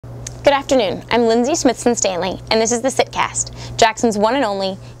Good afternoon, I'm Lindsay Smithson-Stanley, and this is the Citcast, Jackson's one and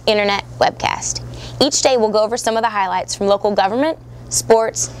only internet webcast. Each day we'll go over some of the highlights from local government,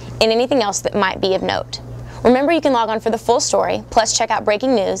 sports, and anything else that might be of note. Remember, you can log on for the full story, plus check out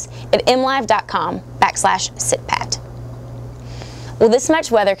breaking news at mlive.com/citpat. Well, this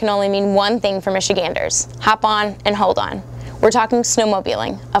much weather can only mean one thing for Michiganders. Hop on and hold on. We're talking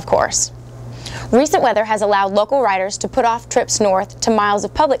snowmobiling, of course. Recent weather has allowed local riders to put off trips north to miles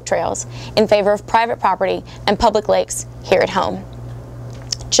of public trails in favor of private property and public lakes here at home.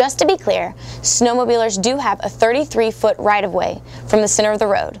 Just to be clear, snowmobilers do have a 33-foot right-of-way from the center of the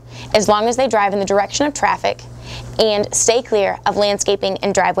road, as long as they drive in the direction of traffic and stay clear of landscaping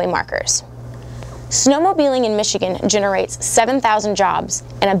and driveway markers. Snowmobiling in Michigan generates 7,000 jobs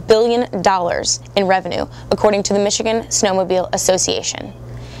and $1 billion in revenue, according to the Michigan Snowmobile Association.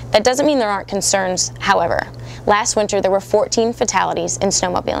 That doesn't mean there aren't concerns, however. Last winter there were 14 fatalities in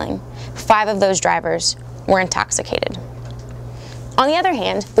snowmobiling. 5 of those drivers were intoxicated. On the other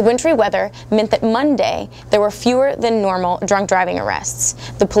hand, the wintry weather meant that Monday there were fewer than normal drunk driving arrests,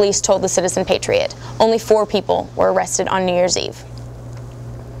 the police told the Citizen Patriot. Only 4 people were arrested on New Year's Eve.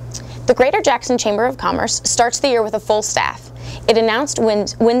 The Greater Jackson Chamber of Commerce starts the year with a full staff. It announced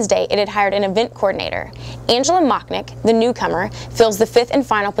Wednesday it had hired an event coordinator. Angela Mocknick, the newcomer, fills the 5th and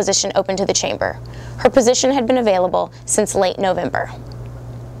final position open to the chamber. Her position had been available since late November.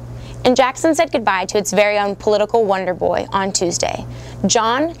 And Jackson said goodbye to its very own political wonder boy on Tuesday.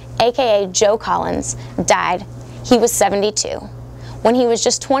 John, aka Joe Collins, died. He was 72. When he was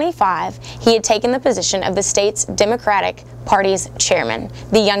just 25, he had taken the position of the state's Democratic Party's chairman,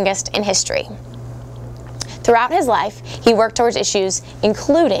 the youngest in history. Throughout his life, he worked towards issues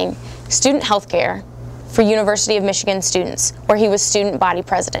including student health care for University of Michigan students, where he was student body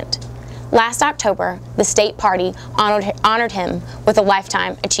president. Last October, the state party honored him with a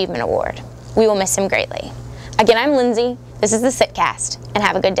Lifetime Achievement Award. We will miss him greatly. Again, I'm Lindsay, this is the Citcast, and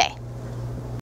have a good day.